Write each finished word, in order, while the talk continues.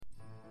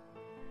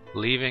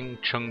Leaving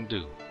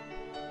Chengdu.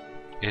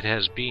 It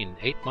has been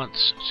 8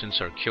 months since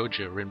our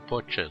Kyoja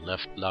Rinpoche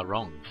left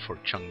Larong for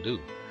Chengdu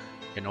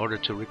in order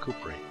to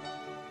recuperate.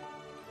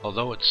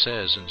 Although it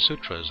says in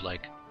sutras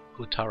like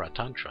Uttara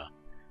Tantra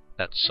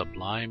that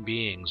sublime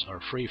beings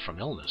are free from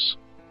illness,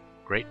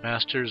 great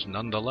masters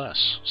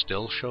nonetheless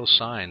still show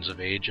signs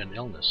of age and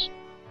illness.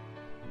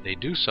 They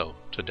do so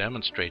to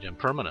demonstrate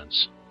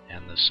impermanence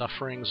and the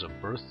sufferings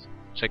of birth,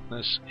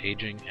 sickness,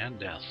 aging, and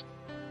death,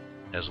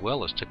 as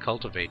well as to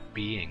cultivate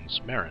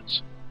beings'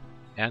 merits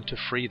and to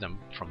free them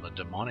from the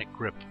demonic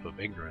grip of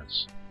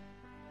ignorance.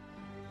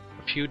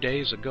 A few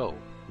days ago,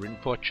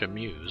 Rinpoche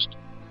mused,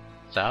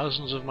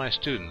 "Thousands of my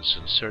students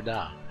in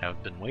Serda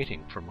have been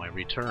waiting for my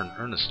return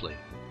earnestly.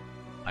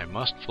 I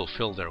must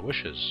fulfill their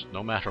wishes,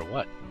 no matter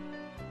what.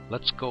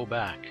 Let's go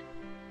back."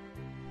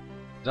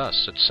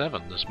 Thus, at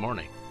 7 this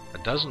morning, a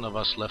dozen of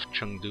us left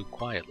Chengdu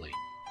quietly,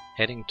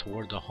 heading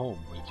toward the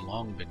home we've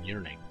long been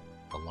yearning,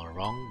 the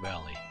Larong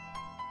Valley.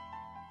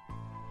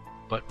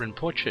 But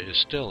Rinpoche is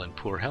still in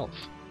poor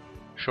health.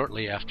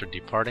 Shortly after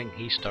departing,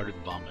 he started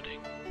vomiting.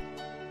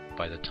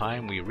 By the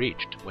time we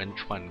reached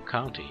Wenchuan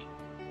County,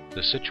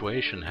 the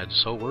situation had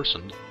so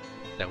worsened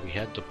that we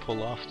had to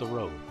pull off the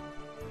road.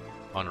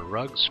 On a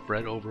rug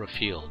spread over a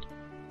field,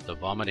 the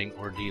vomiting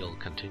ordeal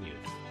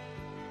continued.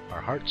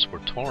 Our hearts were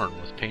torn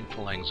with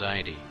painful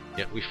anxiety,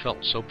 yet we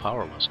felt so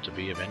powerless to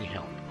be of any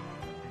help.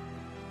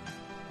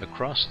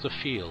 Across the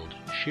field,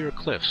 sheer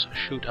cliffs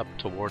shoot up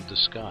toward the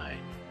sky,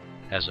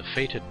 as a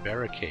fated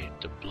barricade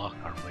to block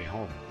our way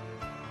home.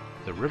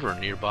 The river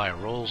nearby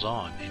rolls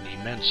on in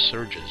immense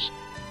surges,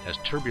 as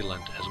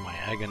turbulent as my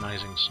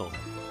agonizing soul.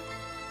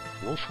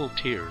 Woeful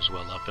tears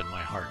well up in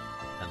my heart,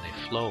 and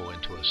they flow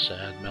into a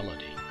sad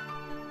melody.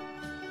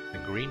 The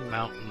green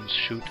mountains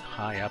shoot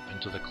high up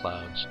into the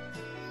clouds.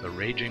 The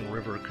raging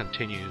river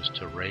continues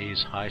to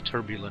raise high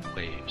turbulent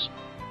waves.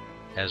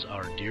 As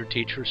our dear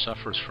teacher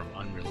suffers from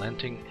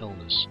unrelenting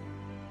illness,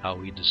 how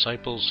we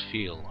disciples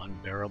feel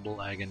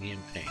unbearable agony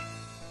and pain.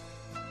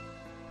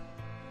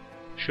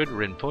 Should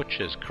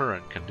Rinpoche's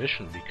current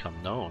condition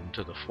become known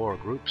to the 4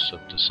 groups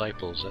of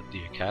disciples at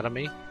the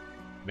Academy,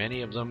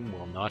 many of them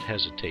will not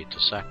hesitate to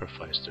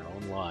sacrifice their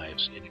own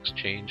lives in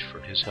exchange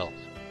for his health.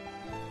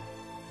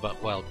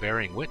 But while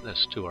bearing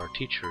witness to our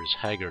teacher's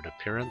haggard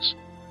appearance,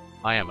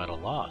 I am at a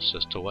loss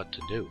as to what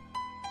to do.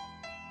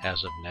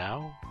 As of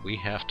now, we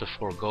have to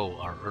forego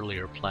our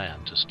earlier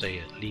plan to stay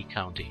at Li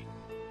County.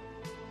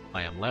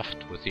 I am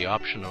left with the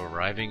option of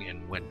arriving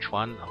in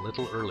Wenchuan a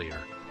little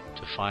earlier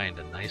to find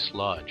a nice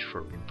lodge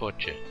for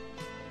Rinpoche.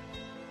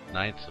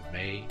 9th of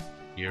May,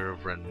 Year of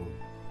Renmu,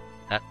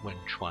 at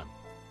Wenchuan,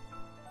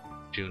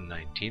 June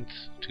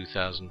 19th,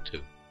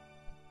 2002.